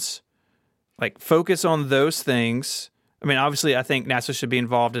missions. Like, focus on those things. I mean, obviously, I think NASA should be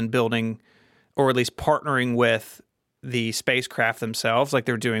involved in building, or at least partnering with, the spacecraft themselves, like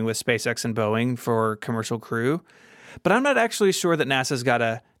they're doing with SpaceX and Boeing for commercial crew. But I'm not actually sure that NASA's got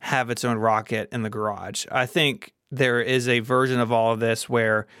to have its own rocket in the garage. I think there is a version of all of this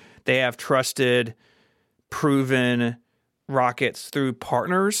where they have trusted, proven rockets through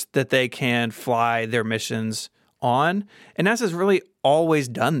partners that they can fly their missions on. And NASA's really always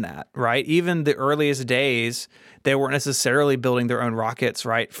done that, right? Even the earliest days, they weren't necessarily building their own rockets,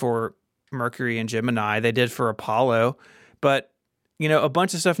 right, for Mercury and Gemini. They did for Apollo. But a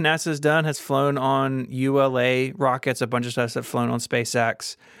bunch of stuff NASA's done has flown on ULA rockets, a bunch of stuff that's flown on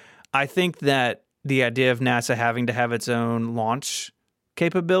SpaceX. I think that the idea of NASA having to have its own launch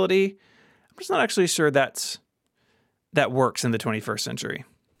capability, I'm just not actually sure that works in the 21st century.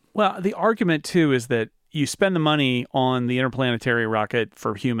 Well, the argument, too, is that you spend the money on the interplanetary rocket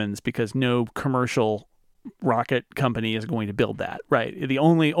for humans because no commercial rocket company is going to build that, right?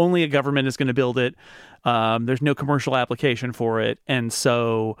 Only a government is going to build it. There's no commercial application for it, and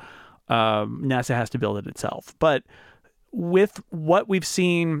so NASA has to build it itself. But with what we've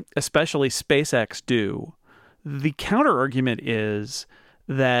seen, especially SpaceX do, the counter argument is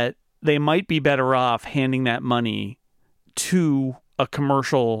that they might be better off handing that money to a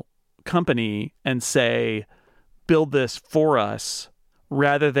commercial company and say, build this for us,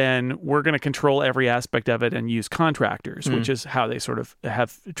 rather than we're going to control every aspect of it and use contractors, which is how they sort of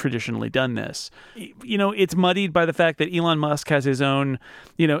have traditionally done this. It's muddied by the fact that Elon Musk has his own,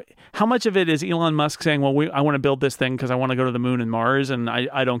 how much of it is Elon Musk saying, well, I want to build this thing because I want to go to the moon and Mars, and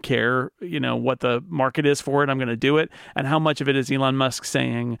I don't care, what the market is for it, I'm going to do it. And how much of it is Elon Musk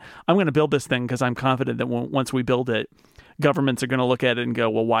saying, I'm going to build this thing because I'm confident that once we build it, governments are going to look at it and go,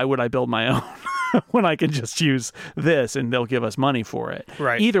 well, why would I build my own? when I can just use this and they'll give us money for it.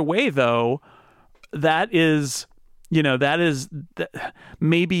 Right. Either way, though, that is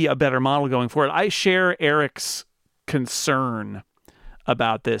maybe a better model going forward. I share Eric's concern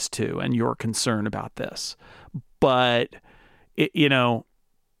about this too, and your concern about this, but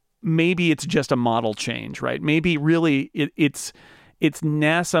maybe it's just a model change, right? Maybe really it's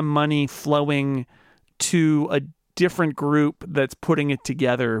NASA money flowing to a different group that's putting it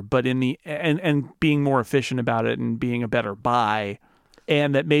together, but and being more efficient about it and being a better buy,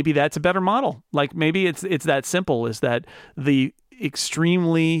 and that maybe that's a better model. Like maybe it's that simple, is that the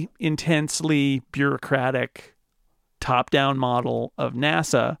extremely intensely bureaucratic top-down model of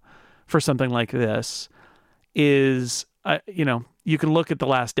NASA for something like this is, you can look at the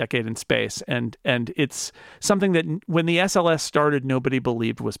last decade in space, and it's something that when the SLS started, nobody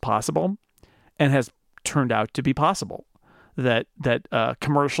believed was possible, and has turned out to be possible. That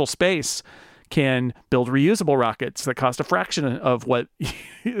commercial space can build reusable rockets that cost a fraction of what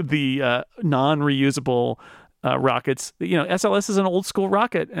the non-reusable rockets. SLS is an old school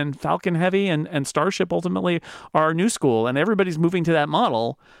rocket, and Falcon Heavy and Starship ultimately are new school, and everybody's moving to that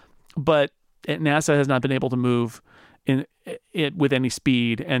model, but NASA has not been able to move in it with any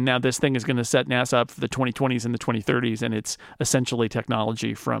speed. And now this thing is going to set NASA up for the 2020s and the 2030s, and it's essentially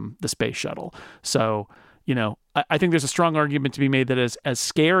technology from the space shuttle. So, I think there's a strong argument to be made that as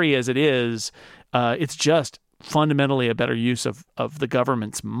scary as it is, it's just fundamentally a better use of the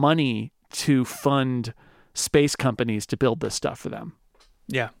government's money to fund space companies to build this stuff for them.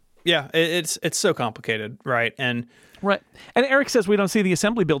 Yeah. It's so complicated, right? And Eric says we don't see the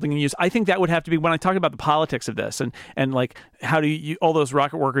assembly building in use. I think that would have to be when I talk about the politics of this and like how do you all those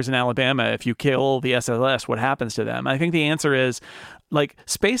rocket workers in Alabama, if you kill the SLS, what happens to them? I think the answer is, like,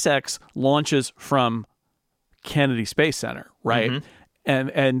 SpaceX launches from Kennedy Space Center, right? Mm-hmm.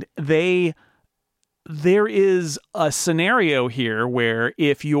 And there is a scenario here where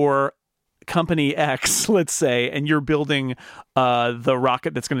if you're company X, let's say, and you're building the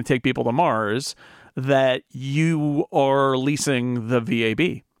rocket that's going to take people to Mars, that you are leasing the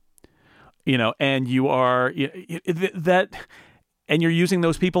VAB, and you are that, and you're using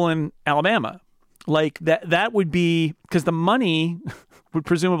those people in Alabama, like that would be, because the money would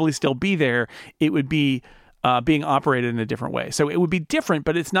presumably still be there. It would be being operated in a different way. So it would be different,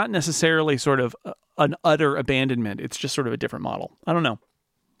 but it's not necessarily sort of an utter abandonment. It's just sort of a different model. I don't know.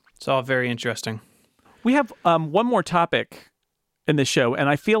 It's all very interesting. We have one more topic in this show, and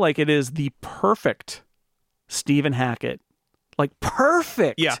I feel like it is the perfect Stephen Hackett. Like,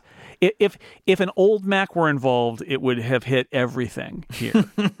 perfect. Yeah. If an old Mac were involved, it would have hit everything here.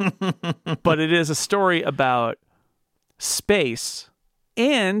 But it is a story about space,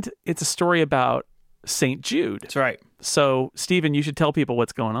 and it's a story about St. Jude. That's right. So, Stephen, you should tell people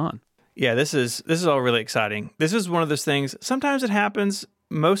what's going on. Yeah, this is all really exciting. This is one of those things. Sometimes it happens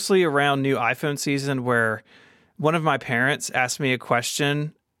mostly around new iPhone season, where one of my parents asked me a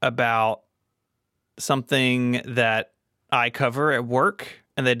question about something that I cover at work,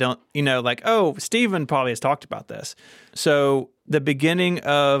 and they don't, like, oh, Stephen probably has talked about this. So the beginning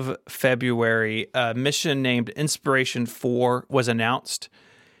of February, a mission named Inspiration 4 was announced.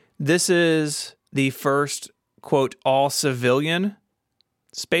 This is the first, quote, all civilian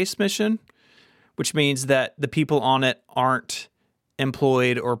space mission, which means that the people on it aren't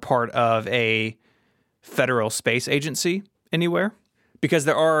employed or part of a federal space agency anywhere, because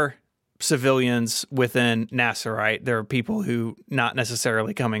there are civilians within NASA, right? There are people who not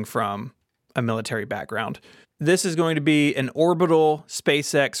necessarily coming from a military background. This is going to be an orbital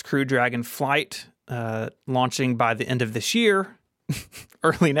SpaceX Crew Dragon flight, launching by the end of this year,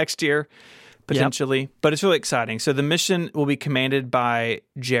 early next year, potentially. Yep. But it's really exciting. So the mission will be commanded by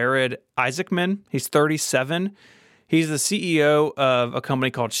Jared Isaacman. He's 37. He's the CEO of a company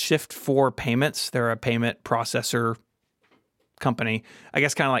called Shift4 Payments. They're a payment processor company, I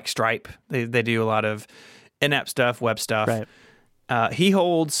guess, kind of like Stripe. They do a lot of in-app stuff, web stuff. Right. He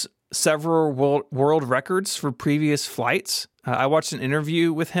holds several world records for previous flights. I watched an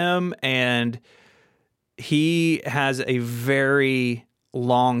interview with him, and he has a very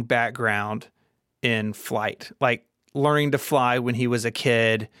long background in flight, like learning to fly when he was a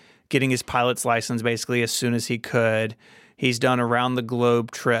kid, getting his pilot's license basically as soon as he could. He's done around the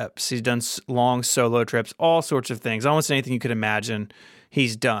globe trips. He's done long solo trips, all sorts of things. Almost anything you could imagine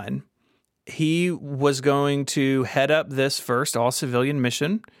he's done. He was going to head up this first all-civilian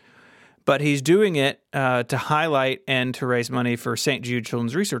mission, but he's doing it to highlight and to raise money for St. Jude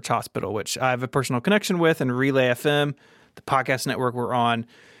Children's Research Hospital, which I have a personal connection with, and Relay FM, the podcast network we're on,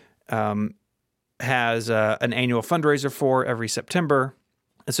 has an annual fundraiser for every September.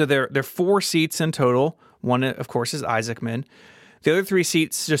 And so there are 4 seats in total. One, of course, is Isaacman. The other 3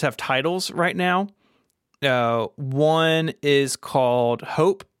 seats just have titles right now. One is called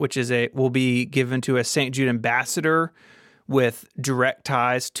Hope, which will be given to a St. Jude ambassador with direct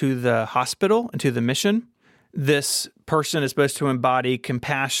ties to the hospital and to the mission. This person is supposed to embody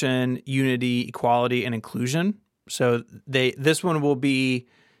compassion, unity, equality, and inclusion. So this one will be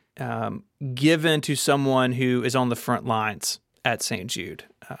given to someone who is on the front lines at St. Jude.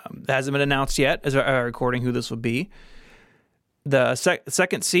 That hasn't been announced yet as we're recording who this will be. The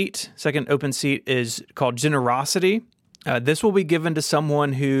second open seat is called Generosity. This will be given to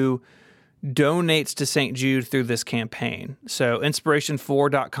someone who donates to St. Jude through this campaign. So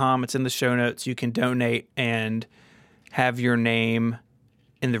inspiration4.com, it's in the show notes. You can donate and have your name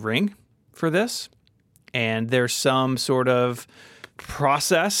in the ring for this. And there's some sort of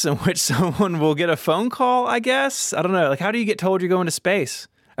process in which someone will get a phone call, I guess. I don't know. Like, how do you get told you're going to space?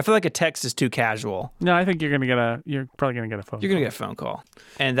 I feel like a text is too casual. No, I think you're probably going to get a phone call. You're going to get a phone call.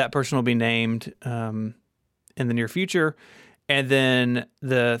 And that person will be named in the near future. And then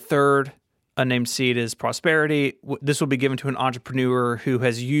the third unnamed seed is Prosperity. This will be given to an entrepreneur who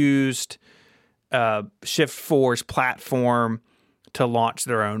has used Shift4's platform to launch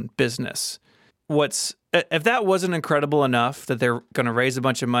their own business. If that wasn't incredible enough that they're going to raise a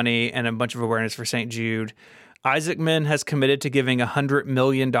bunch of money and a bunch of awareness for St. Jude, Isaacman has committed to giving $100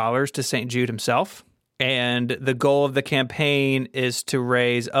 million to St. Jude himself. And the goal of the campaign is to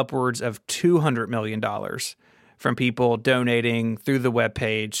raise upwards of $200 million from people donating through the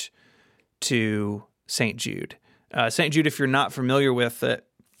webpage to St. Jude. St. Jude, if you're not familiar with it,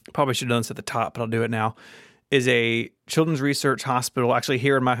 probably should have done this at the top, but I'll do it now, is a children's research hospital actually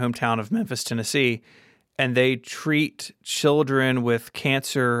here in my hometown of Memphis, Tennessee. And they treat children with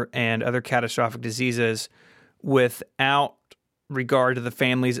cancer and other catastrophic diseases without regard to the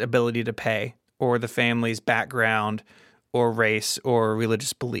family's ability to pay or the family's background or race or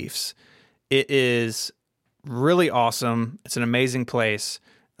religious beliefs. It is really awesome. It's an amazing place.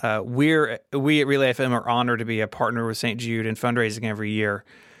 We at Relay FM are honored to be a partner with St. Jude in fundraising every year.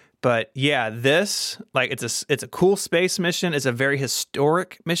 But yeah, it's a cool space mission. It's a very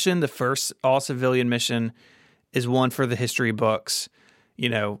historic mission. The first all-civilian mission is one for the history books.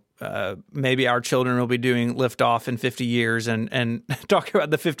 Maybe our children will be doing liftoff in 50 years and talk about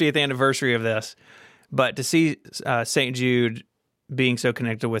the 50th anniversary of this. But to see St. Jude being so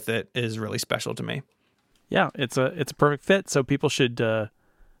connected with it is really special to me. Yeah, it's a perfect fit. So people should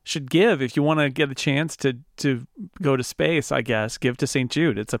give, if you want to get a chance to go to space, I guess, give to St.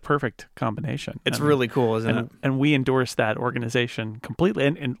 Jude. It's a perfect combination. It's really cool, isn't it? And we endorse that organization completely,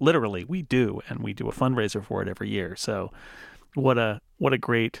 and literally we do, and we do a fundraiser for it every year. So what a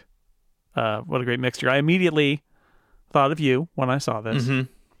great mixture. I immediately thought of you when I saw this.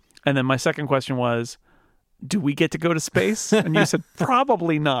 Mm-hmm. And then my second question was, do we get to go to space? And you said,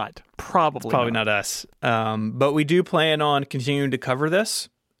 probably not. Probably not us. But we do plan on continuing to cover this.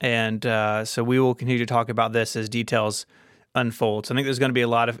 And so we will continue to talk about this as details unfold. So I think there's going to be a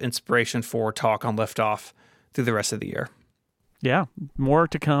lot of inspiration for talk on liftoff through the rest of the year. Yeah, more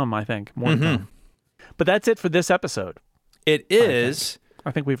to come, I think. More to come. But that's it for this episode. It is. I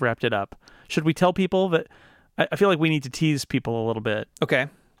think we've wrapped it up. Should we tell people that... I feel like we need to tease people a little bit. Okay.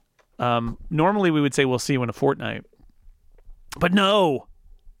 Normally we would say we'll see you in a fortnight. But no.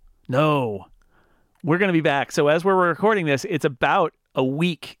 We're going to be back. So as we're recording this, it's about a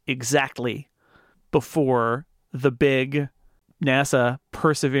week exactly before the big NASA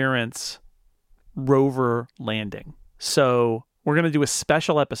Perseverance rover landing. So we're going to do a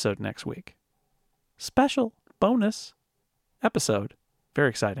special episode next week. Special bonus episode. Very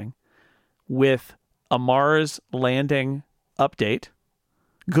exciting. With a Mars landing update.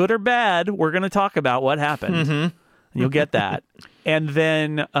 Good or bad, we're going to talk about what happened. Mm-hmm. You'll get that. And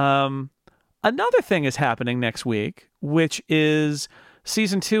then another thing is happening next week, which is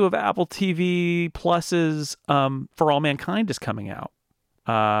season 2 of Apple TV Plus's For All Mankind is coming out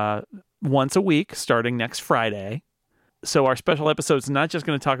once a week starting next Friday. So our special episode is not just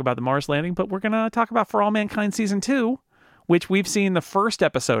going to talk about the Mars landing, but we're going to talk about For All Mankind season 2, which we've seen the first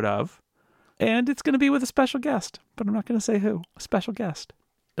episode of. And it's going to be with a special guest, but I'm not going to say who. A special guest.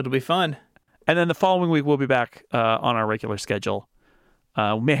 It'll be fun. And then the following week, we'll be back on our regular schedule.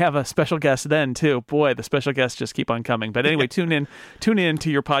 We may have a special guest then, too. Boy, the special guests just keep on coming. But anyway, tune in to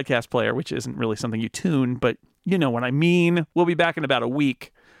your podcast player, which isn't really something you tune, but you know what I mean. We'll be back in about a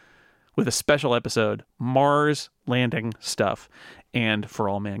week with a special episode, Mars landing stuff, and For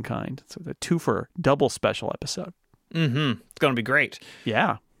All Mankind. So the 2-for double special episode. Mm-hmm. It's going to be great.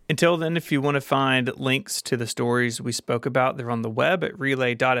 Yeah. Until then, if you want to find links to the stories we spoke about, they're on the web at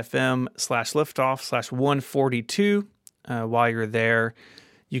relay.fm/liftoff/142. While you're there,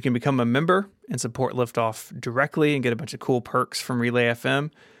 you can become a member and support Liftoff directly and get a bunch of cool perks from Relay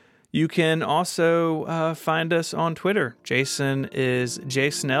FM. You can also find us on Twitter. Jason is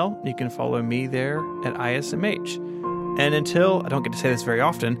jsnell. You can follow me there at ISMH. And until, I don't get to say this very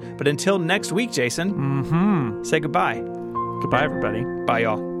often, but until next week, Jason, say goodbye. Goodbye, everybody. Bye,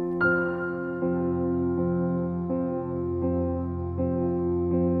 y'all.